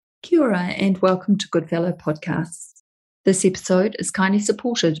Kia ora and welcome to Goodfellow Podcasts. This episode is kindly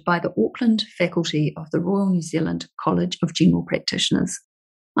supported by the Auckland faculty of the Royal New Zealand College of General Practitioners.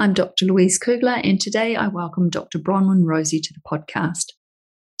 I'm Dr. Louise Kugler, and today I welcome Dr. Bronwyn Rosie to the podcast.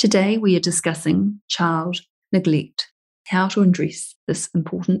 Today we are discussing child neglect, how to address this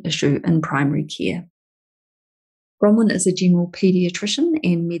important issue in primary care. Bronwyn is a general paediatrician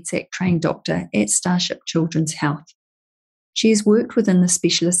and MedSac trained doctor at Starship Children's Health. She has worked within the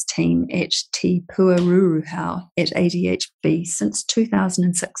specialist team at Te Puaruruhau at ADHB since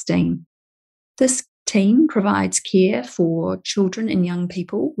 2016. This team provides care for children and young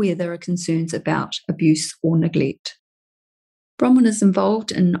people where there are concerns about abuse or neglect. Bronwyn is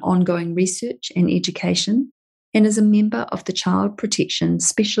involved in ongoing research and education and is a member of the Child Protection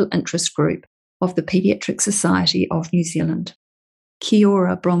Special Interest Group of the Paediatric Society of New Zealand. Kia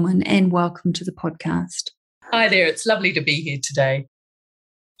ora, Bronwyn, and welcome to the podcast. Hi there, it's lovely to be here today.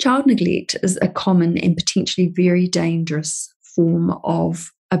 Child neglect is a common and potentially very dangerous form of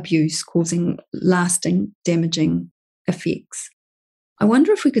abuse, causing lasting, damaging effects. I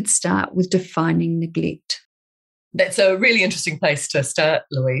wonder if we could start with defining neglect. That's a really interesting place to start,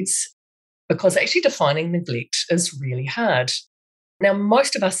 Louise, because actually defining neglect is really hard. Now,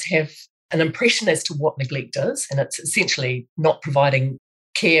 most of us have an impression as to what neglect is, and it's essentially not providing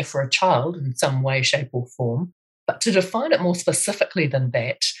care for a child in some way, shape or form. But to define it more specifically than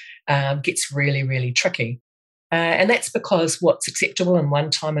that gets really, really tricky. And that's because what's acceptable in one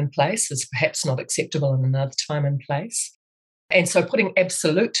time and place is perhaps not acceptable in another time and place. And so putting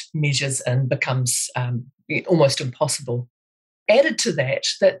absolute measures in becomes almost impossible. Added to that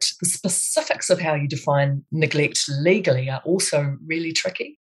the specifics of how you define neglect legally are also really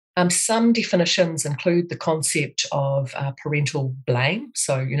tricky. Some definitions include the concept of parental blame.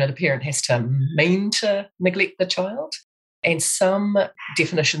 So, the parent has to mean to neglect the child. And some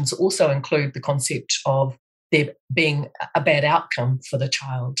definitions also include the concept of there being a bad outcome for the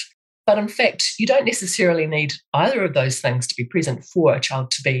child. But in fact, you don't necessarily need either of those things to be present for a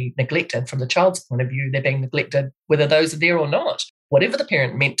child to be neglected. From the child's point of view, they're being neglected whether those are there or not. Whatever the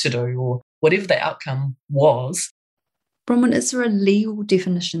parent meant to do or whatever the outcome was. Bronwyn, is there a legal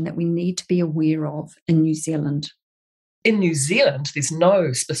definition that we need to be aware of in New Zealand? In New Zealand, there's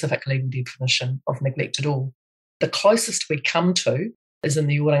no specific legal definition of neglect at all. The closest we come to is in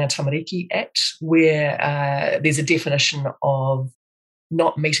the Oranga Tamariki Act, where there's a definition of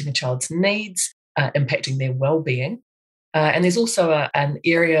not meeting a child's needs, impacting their well-being. And there's also an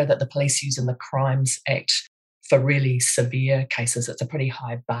area that the police use in the Crimes Act for really severe cases. It's a pretty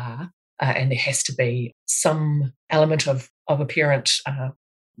high bar. And there has to be some element of a parent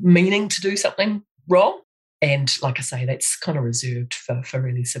meaning to do something wrong. And like I say, that's kind of reserved for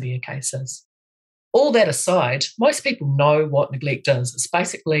really severe cases. All that aside, most people know what neglect is. It's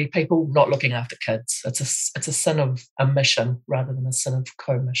basically people not looking after kids. It's a sin of omission rather than a sin of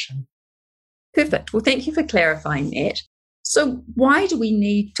commission. Perfect. Well, thank you for clarifying that. So why do we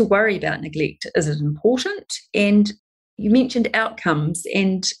need to worry about neglect? Is it important? And you mentioned outcomes,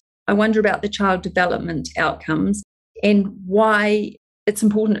 and I wonder about the child development outcomes and why it's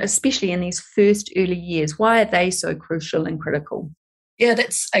important, especially in these first early years. Why are they so crucial and critical? Yeah,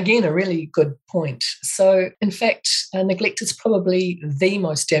 that's, again, a really good point. So, in fact, neglect is probably the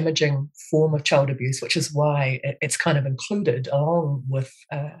most damaging form of child abuse, which is why it's kind of included along with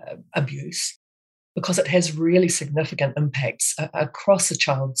abuse, because it has really significant impacts across a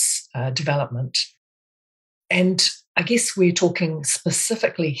child's development. And I guess we're talking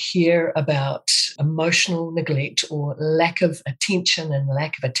specifically here about emotional neglect or lack of attention and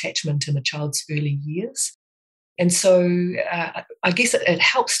lack of attachment in a child's early years. And so I guess it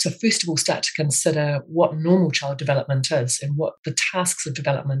helps to, first of all, start to consider what normal child development is and what the tasks of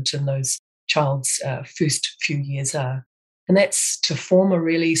development in those child's first few years are. And that's to form a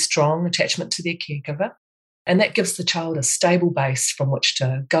really strong attachment to their caregiver. And that gives the child a stable base from which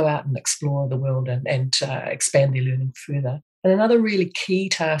to go out and explore the world and expand their learning further. And another really key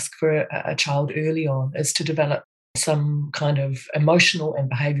task for a child early on is to develop some kind of emotional and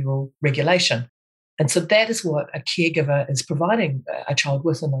behavioural regulation. And so that is what a caregiver is providing a child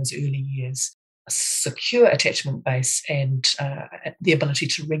with in those early years, a secure attachment base and the ability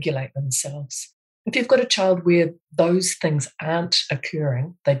to regulate themselves. If you've got a child where those things aren't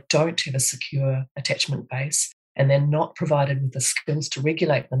occurring, they don't have a secure attachment base, and they're not provided with the skills to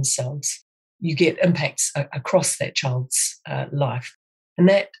regulate themselves, you get impacts across that child's life. And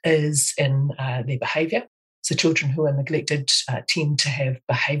that is in their behaviour. So children who are neglected tend to have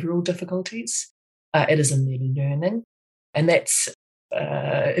behavioural difficulties. It is in their learning. And that's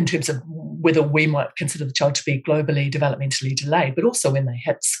in terms of whether we might consider the child to be globally developmentally delayed, but also when they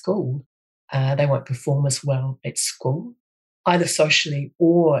hit school, they won't perform as well at school, either socially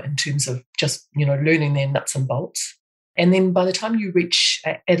or in terms of just, learning their nuts and bolts. And then by the time you reach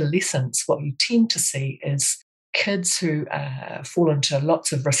adolescence, what you tend to see is kids who fall into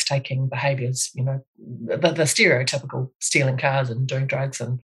lots of risk-taking behaviours, the stereotypical stealing cars and doing drugs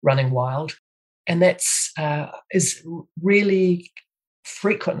and running wild. And that's is really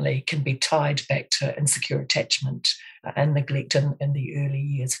frequently can be tied back to insecure attachment and neglect in the early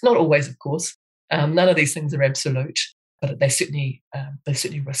years. Not always, of course. None of these things are absolute, but they're certainly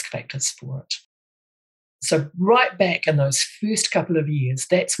risk factors for it. So right back in those first couple of years,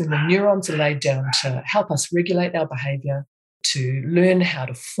 that's when the neurons are laid down to help us regulate our behaviour, to learn how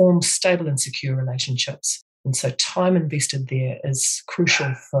to form stable and secure relationships. And so time invested there is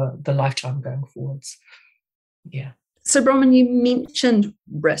crucial for the lifetime going forwards. Yeah. So Bronwyn, you mentioned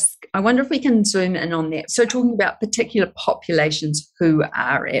risk. I wonder if we can zoom in on that. So talking about particular populations who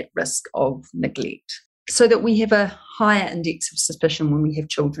are at risk of neglect, so that we have a higher index of suspicion when we have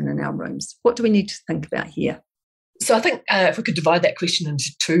children in our rooms. What do we need to think about here? So I think if we could divide that question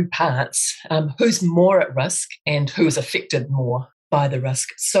into two parts, who's more at risk and who is affected more by the risk.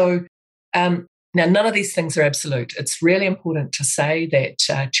 So now, none of these things are absolute. It's really important to say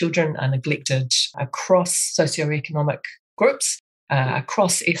that children are neglected across socioeconomic groups,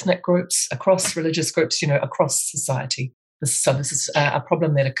 across ethnic groups, across religious groups, across society. So this is a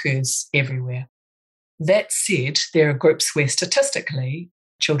problem that occurs everywhere. That said, there are groups where statistically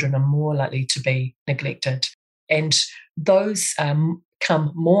children are more likely to be neglected, and those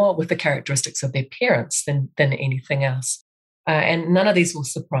come more with the characteristics of their parents than anything else. And none of these will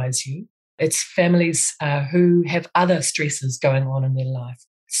surprise you. It's families who have other stresses going on in their life.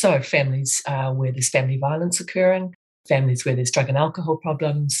 So families where there's family violence occurring, families where there's drug and alcohol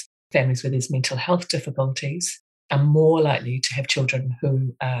problems, families where there's mental health difficulties are more likely to have children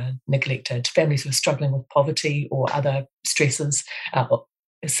who are neglected. Families who are struggling with poverty or other stresses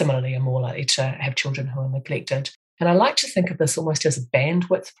similarly are more likely to have children who are neglected. And I like to think of this almost as a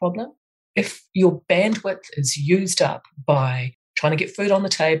bandwidth problem. If your bandwidth is used up by trying to get food on the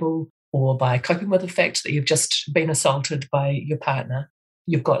table or by coping with the fact that you've just been assaulted by your partner,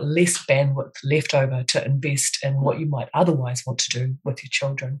 you've got less bandwidth left over to invest in what you might otherwise want to do with your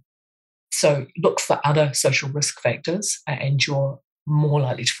children. So look for other social risk factors and you're more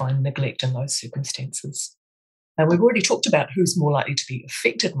likely to find neglect in those circumstances. And we've already talked about who's more likely to be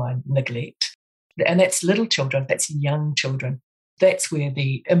affected by neglect, and that's little children, that's young children. That's where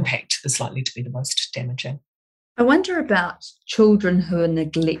the impact is likely to be the most damaging. I wonder about children who are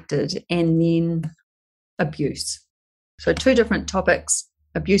neglected and then abuse. So two different topics.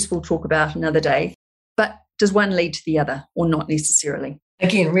 Abuse we'll talk about another day, but does one lead to the other or not necessarily?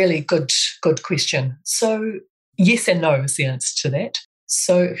 Again, really good question. So yes and no is the answer to that.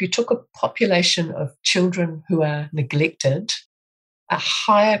 So if you took a population of children who are neglected, a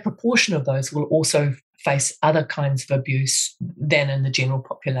higher proportion of those will also face other kinds of abuse than in the general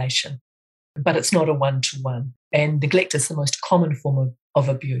population. But it's not a one-to-one. And neglect is the most common form of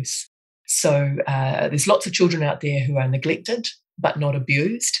abuse. So there's lots of children out there who are neglected but not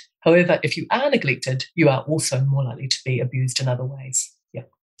abused. However, if you are neglected, you are also more likely to be abused in other ways. Yeah.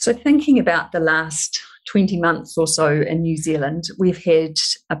 So thinking about the last 20 months or so in New Zealand, we've had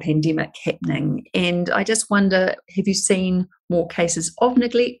a pandemic happening. And I just wonder, have you seen more cases of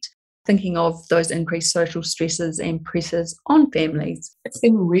neglect? Thinking of those increased social stresses and pressures on families. It's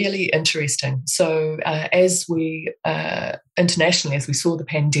been really interesting. So as we internationally, as we saw the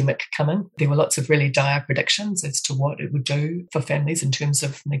pandemic coming, there were lots of really dire predictions as to what it would do for families in terms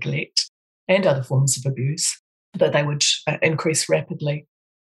of neglect and other forms of abuse, that they would increase rapidly.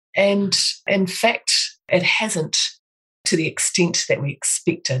 And in fact, it hasn't to the extent that we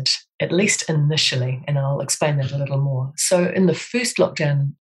expected, at least initially, and I'll explain that a little more. So in the first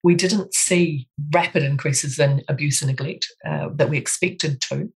lockdown, we didn't see rapid increases in abuse and neglect that we expected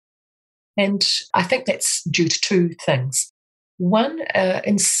to. And I think that's due to two things. One,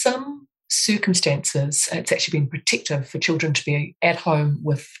 in some circumstances, it's actually been protective for children to be at home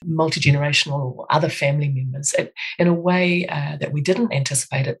with multi-generational or other family members in a way that we didn't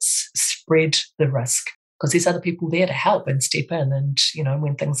anticipate. It's spread the risk because there's other people there to help and step in and,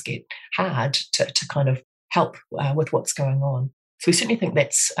 when things get hard to kind of help with what's going on. So we certainly think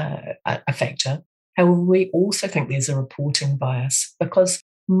that's a factor. However, we also think there's a reporting bias because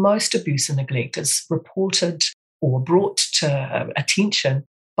most abuse and neglect is reported or brought to attention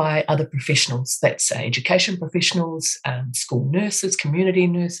by other professionals. That's education professionals, school nurses, community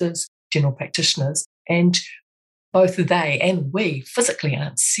nurses, general practitioners. And both they and we physically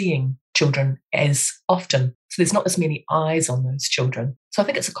aren't seeing children as often. So there's not as many eyes on those children. So I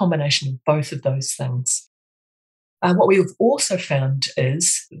think it's a combination of both of those things. What we've also found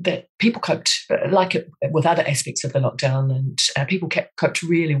is that people coped, like it, with other aspects of the lockdown, and people coped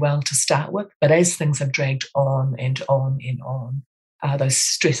really well to start with. But as things have dragged on and on and on, those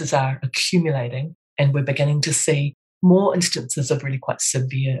stresses are accumulating, and we're beginning to see more instances of really quite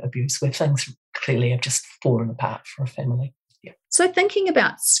severe abuse where things clearly have just fallen apart for a family. Yeah. So thinking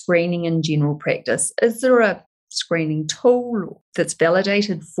about screening in general practice, is there a screening tool that's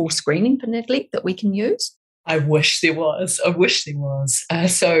validated for screening for neglect that we can use? I wish there was.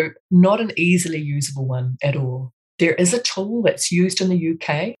 So not an easily usable one at all. There is a tool that's used in the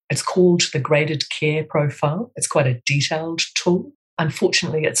UK. It's called the Graded Care Profile. It's quite a detailed tool.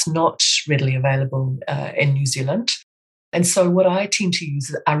 Unfortunately, it's not readily available in New Zealand. And so what I tend to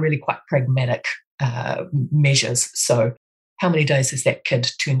use are really quite pragmatic measures. So how many days has that kid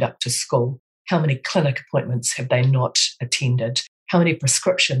turned up to school? How many clinic appointments have they not attended? How many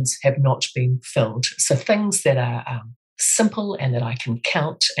prescriptions have not been filled? So things that are simple and that I can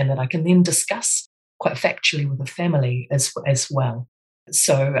count and that I can then discuss quite factually with the family as well.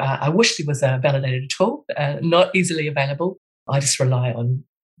 So I wish there was a validated tool, not easily available. I just rely on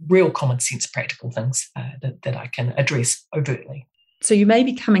real common sense practical things that I can address overtly. So you may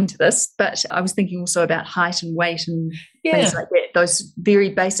be coming to this, but I was thinking also about height and weight and things like that, those very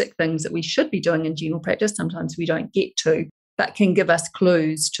basic things that we should be doing in general practice. Sometimes we don't get to, but can give us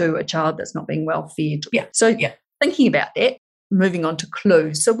clues to a child that's not being well fed. So thinking about that, moving on to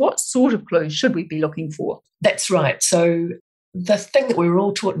clues. So what sort of clues should we be looking for? That's right. So the thing that we were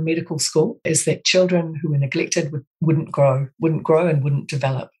all taught in medical school is that children who were neglected wouldn't grow and wouldn't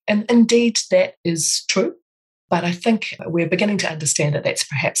develop. And indeed, that is true. But I think we're beginning to understand that that's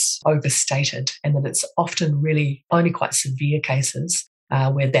perhaps overstated and that it's often really only quite severe cases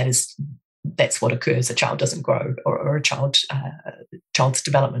where that's what occurs. A child doesn't grow or a child's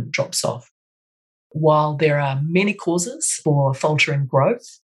development drops off. While there are many causes for faltering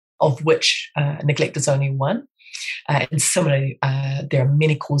growth, of which neglect is only one, and similarly, there are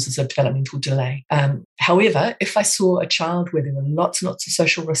many causes of developmental delay. However, if I saw a child where there were lots and lots of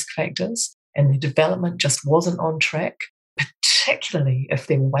social risk factors and their development just wasn't on track, particularly if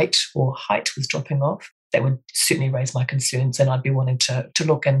their weight or height was dropping off, that would certainly raise my concerns, and I'd be wanting to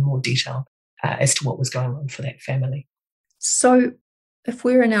look in more detail as to what was going on for that family. So if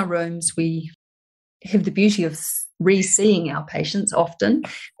we're in our rooms, we have the beauty of re-seeing our patients often,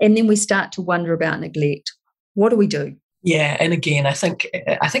 and then we start to wonder about neglect. What do we do? Yeah, and again, I think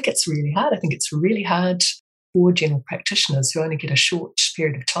it's really hard. I think it's really hard for general practitioners who only get a short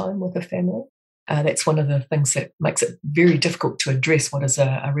period of time with a family. That's one of the things that makes it very difficult to address what is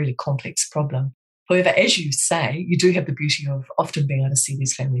a really complex problem. However, as you say, you do have the beauty of often being able to see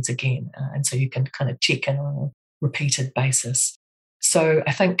these families again, and so you can kind of check in on a repeated basis. So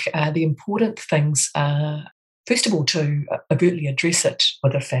I think the important things are, first of all, to overtly address it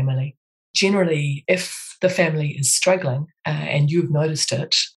with a family. Generally, if the family is struggling and you've noticed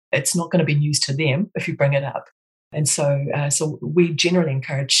it, it's not going to be news to them if you bring it up. And so we generally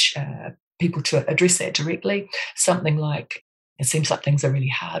encourage people to address that directly. Something like, it seems like things are really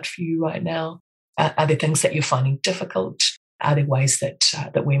hard for you right now. Are there things that you're finding difficult? Are there ways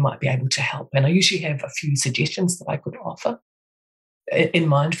that we might be able to help? And I usually have a few suggestions that I could offer in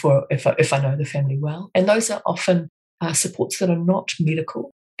mind for if I know the family well. And those are often supports that are not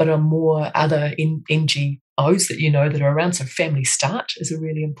medical, but are more other NGOs that are around. So Family Start is a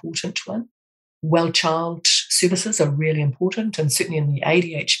really important one. Well child services are really important, and certainly in the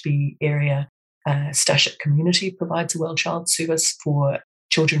ADHD area, Starship Community provides a well child service for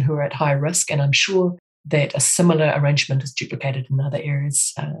children who are at high risk, and I'm sure that a similar arrangement is duplicated in other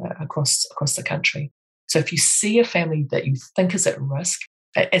areas across the country. So if you see a family that you think is at risk,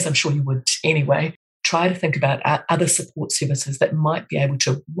 as I'm sure you would anyway, try to think about other support services that might be able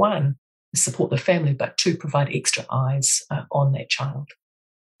to, one, support the family, but two, provide extra eyes on that child.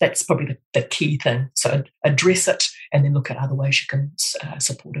 That's probably the key thing. So address it and then look at other ways you can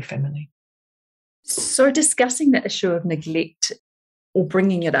support a family. So discussing the issue of neglect or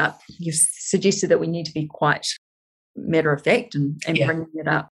bringing it up, you've suggested that we need to be quite matter of fact and bringing it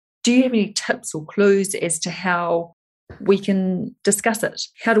up. Do you have any tips or clues as to how we can discuss it?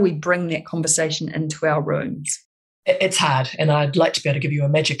 How do we bring that conversation into our rooms? It's hard, and I'd like to be able to give you a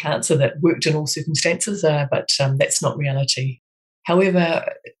magic answer that worked in all circumstances, but that's not reality. However,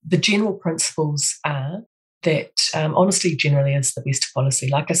 the general principles are that honesty generally is the best policy.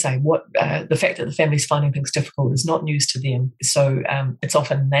 Like I say, the fact that the family's finding things difficult is not news to them. So it's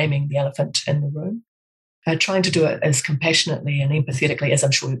often naming the elephant in the room. trying to do it as compassionately and empathetically as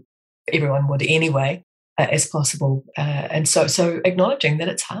I'm sure everyone would anyway, as possible. And so acknowledging that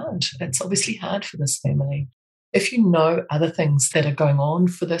it's hard. It's obviously hard for this family. If you know other things that are going on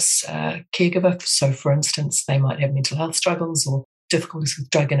for this caregiver, so for instance, they might have mental health struggles or difficulties with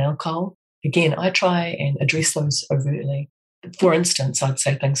drug and alcohol, again, I try and address those overtly. For instance, I'd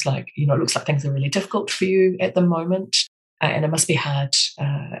say things like, it looks like things are really difficult for you at the moment, and it must be hard.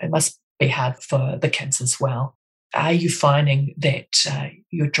 It must be hard for the kids as well. Are you finding that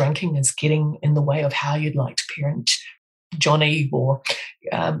your drinking is getting in the way of how you'd like to parent Johnny?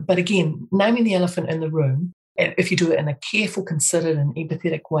 But again, naming the elephant in the room, if you do it in a careful, considered and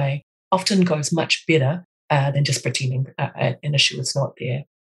empathetic way, often goes much better than just pretending an issue is not there.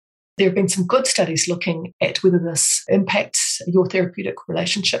 There have been some good studies looking at whether this impacts your therapeutic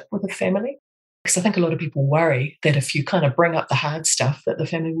relationship with a family. Because I think a lot of people worry that if you kind of bring up the hard stuff, that the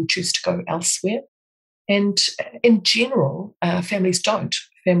family will choose to go elsewhere. And in general, families don't.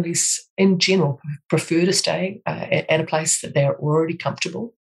 Families in general prefer to stay at a place that they're already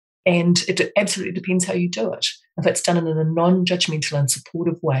comfortable. And it absolutely depends how you do it. If it's done in a non-judgmental and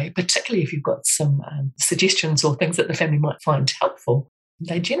supportive way, particularly if you've got some suggestions or things that the family might find helpful,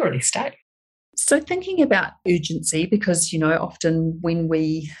 they generally stay. So thinking about urgency, because, often when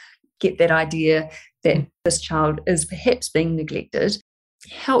we get that idea that this child is perhaps being neglected,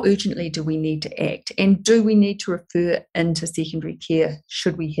 how urgently do we need to act? And do we need to refer into secondary care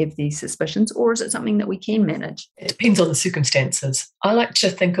should we have these suspicions, or is it something that we can manage? It depends on the circumstances. I like to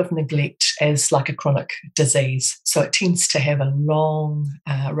think of neglect as like a chronic disease. So it tends to have a long,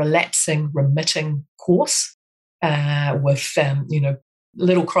 relapsing, remitting course with,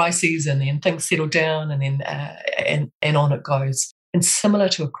 little crises, and then things settle down, and then and on it goes. And similar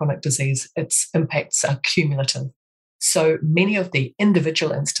to a chronic disease, its impacts are cumulative. So many of the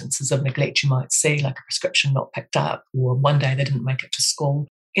individual instances of neglect you might see, like a prescription not picked up, or one day they didn't make it to school,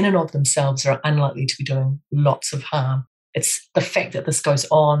 in and of themselves are unlikely to be doing lots of harm. It's the fact that this goes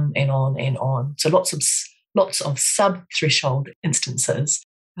on and on and on. So lots of sub-threshold instances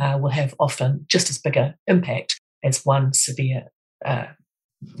will have often just as big an impact as one severe,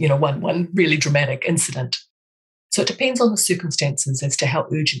 one really dramatic incident. So it depends on the circumstances as to how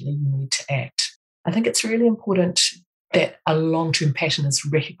urgently you need to act. I think it's really important that a long-term pattern is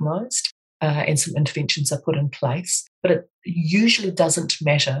recognised and some interventions are put in place. But it usually doesn't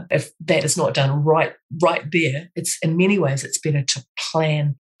matter if that is not done right there. It's in many ways it's better to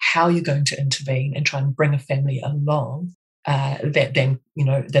plan how you're going to intervene and try and bring a family along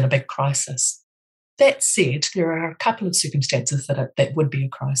than a big crisis. That said, there are a couple of circumstances that would be a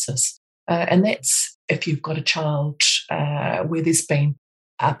crisis. And that's if you've got a child where there's been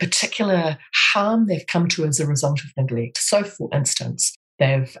a particular harm they've come to as a result of neglect. So, for instance,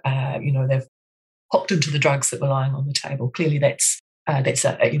 they've hopped into the drugs that were lying on the table. Clearly, that's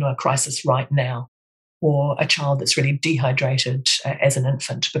a crisis right now. Or a child that's really dehydrated as an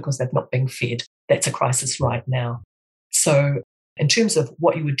infant because they've not been fed. That's a crisis right now. So, in terms of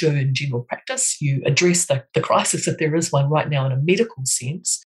what you would do in general practice, you address the crisis if there is one right now in a medical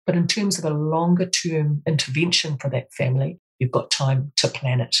sense. But in terms of a longer-term intervention for that family, you've got time to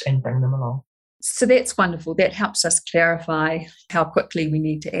plan it and bring them along. So that's wonderful. That helps us clarify how quickly we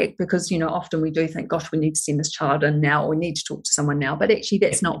need to act because, often we do think, gosh, we need to send this child in now or we need to talk to someone now. But actually,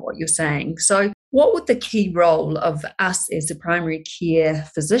 that's not what you're saying. So what would the key role of us as a primary care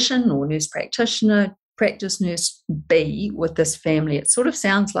physician or nurse practitioner, practice nurse be with this family? It sort of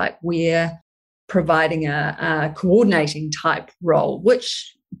sounds like we're providing a coordinating type role,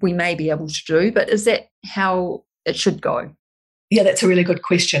 which we may be able to do, but is that how it should go? Yeah, that's a really good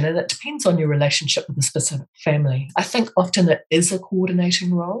question, and it depends on your relationship with the specific family. I think often it is a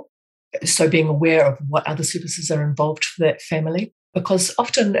coordinating role, so being aware of what other services are involved for that family, because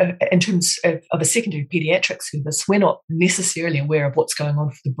often in terms of a secondary paediatric service, we're not necessarily aware of what's going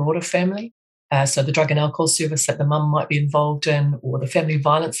on for the broader family. So the drug and alcohol service that the mum might be involved in, or the family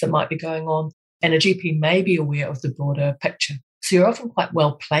violence that might be going on, and a GP may be aware of the broader picture. So you're often quite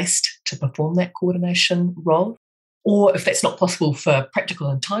well placed to perform that coordination role. Or if that's not possible for practical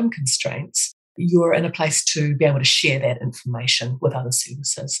and time constraints, you're in a place to be able to share that information with other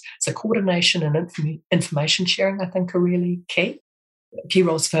services. So coordination and information sharing, I think, are really key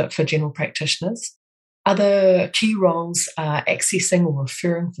roles for general practitioners. Other key roles are accessing or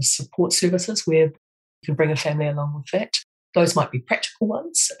referring for support services where you can bring a family along with that. Those might be practical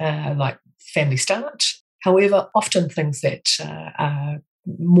ones, like Family Start. However, often things that are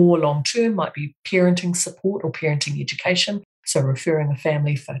more long-term might be parenting support or parenting education, so referring a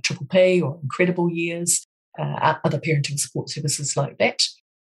family for Triple P or Incredible Years, other parenting support services like that.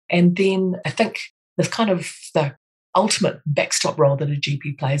 And then I think kind of the ultimate backstop role that a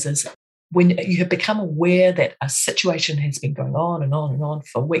GP plays is when you have become aware that a situation has been going on and on and on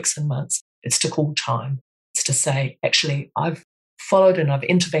for weeks and months, it's to call time. It's to say, actually, I've followed and I've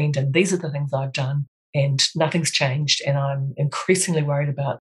intervened and these are the things I've done and nothing's changed and I'm increasingly worried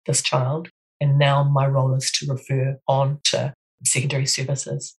about this child. And now my role is to refer on to secondary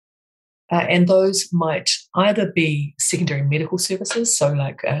services. And those might either be secondary medical services, so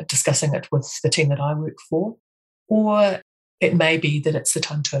like discussing it with the team that I work for, or it may be that it's the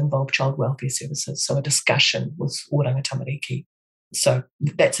time to involve child welfare services, so a discussion with oranga tamariki. So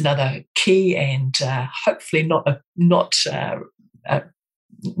that's another key and hopefully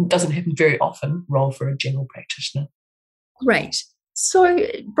doesn't happen very often role for a general practitioner. Great. So,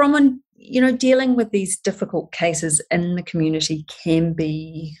 Bronwyn, dealing with these difficult cases in the community can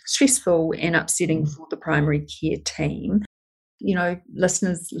be stressful and upsetting for the primary care team.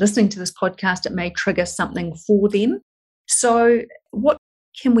 Listeners listening to this podcast, it may trigger something for them. So what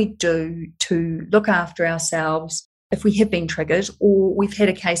can we do to look after ourselves if we have been triggered or we've had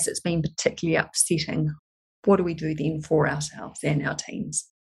a case that's been particularly upsetting? What do we do then for ourselves and our teams?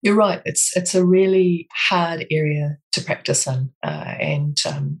 You're right. It's a really hard area to practice in, and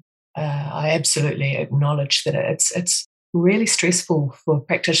I absolutely acknowledge that it's really stressful for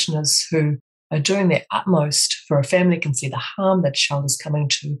practitioners who are doing their utmost for a family can see the harm that child is coming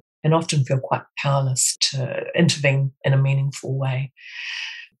to and often feel quite powerless to intervene in a meaningful way.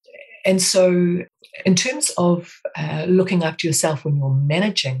 And so in terms of looking after yourself when you're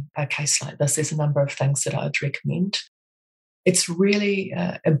managing a case like this, there's a number of things that I'd recommend. It's really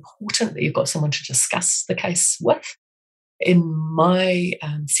important that you've got someone to discuss the case with. In my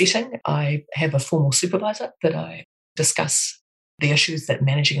setting, I have a formal supervisor that I discuss the issues that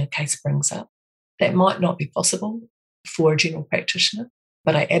managing a case brings up. That might not be possible for a general practitioner,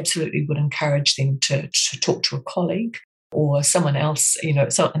 but I absolutely would encourage them to talk to a colleague or someone else,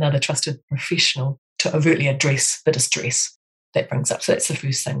 another trusted professional to overtly address the distress that brings up. So that's the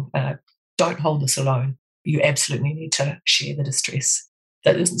first thing. Don't hold this alone. You absolutely need to share the distress.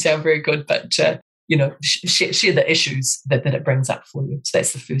 That doesn't sound very good, but share the issues that it brings up for you. So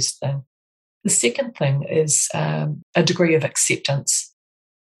that's the first thing. The second thing is a degree of acceptance.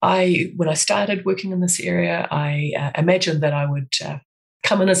 When I started working in this area, I imagined that I would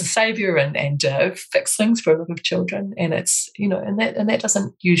come in as a saviour and fix things for a lot of children, and that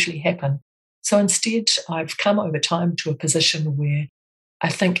doesn't usually happen. So instead, I've come over time to a position where I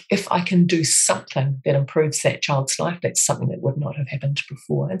think if I can do something that improves that child's life, that's something that would not have happened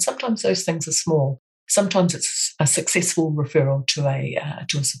before. And sometimes those things are small. Sometimes it's a successful referral to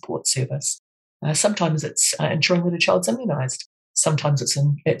a support service. Sometimes it's ensuring that a child's immunised. Sometimes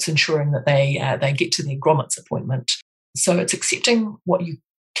it's ensuring that they get to their grommets appointment. So it's accepting what you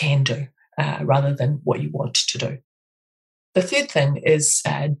can do rather than what you want to do. The third thing is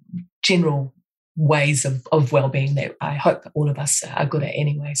general ways of well-being that I hope all of us are good at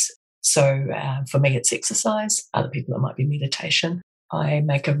anyways. So for me, it's exercise. Other people, it might be meditation. I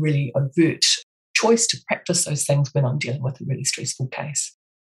make a really overt choice to practice those things when I'm dealing with a really stressful case.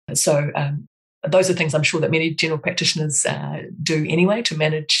 So those are things I'm sure that many general practitioners do anyway to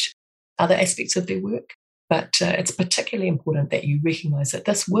manage other aspects of their work. But it's particularly important that you recognise that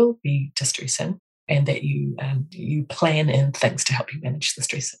this will be distressing and that you plan in things to help you manage the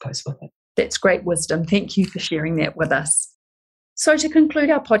stress that goes with it. That's great wisdom. Thank you for sharing that with us. So to conclude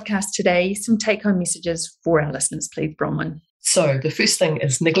our podcast today, some take-home messages for our listeners, please, Bronwyn. So the first thing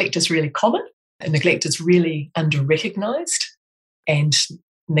is neglect is really common. And neglect is really under-recognised. And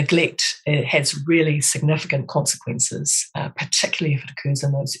neglect has really significant consequences, particularly if it occurs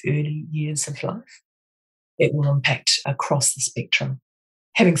in those early years of life. It will impact across the spectrum.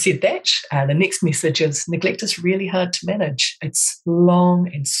 Having said that, the next message is neglect is really hard to manage. It's long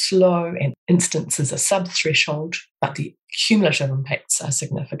and slow and instances are sub-threshold, but the cumulative impacts are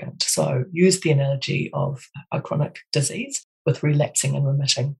significant. So use the analogy of a chronic disease with relapsing and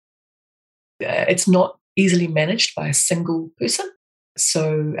remitting. It's not easily managed by a single person.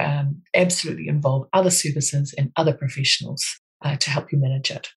 So absolutely involve other services and other professionals to help you manage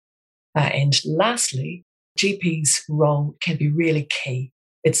it. And lastly, GP's role can be really key.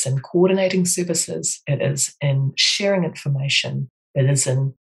 It's in coordinating services, it is in sharing information, it is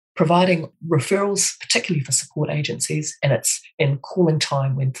in providing referrals, particularly for support agencies, and it's in calling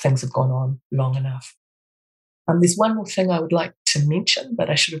time when things have gone on long enough. There's one more thing I would like to mention that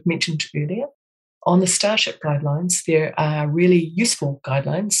I should have mentioned earlier. On the Starship guidelines, there are really useful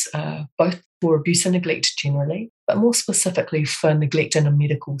guidelines, both for abuse and neglect generally, but more specifically for neglect in a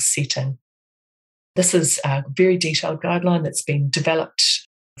medical setting. This is a very detailed guideline that's been developed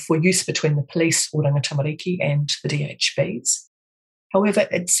for use between the police, oranga tamariki, and the DHBs. However,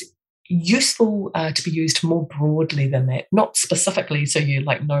 it's useful to be used more broadly than that, not specifically so you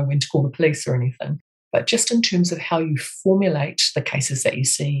know when to call the police or anything, but just in terms of how you formulate the cases that you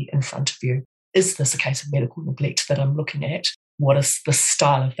see in front of you. Is this a case of medical neglect that I'm looking at? What is the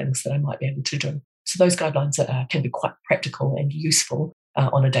style of things that I might be able to do? So those guidelines can be quite practical and useful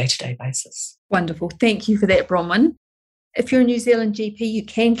on a day-to-day basis. Wonderful. Thank you for that, Bronwyn. If you're a New Zealand GP, you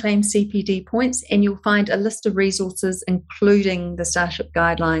can claim CPD points, and you'll find a list of resources, including the Starship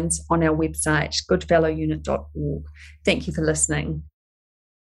guidelines, on our website, goodfellowunit.org. Thank you for listening.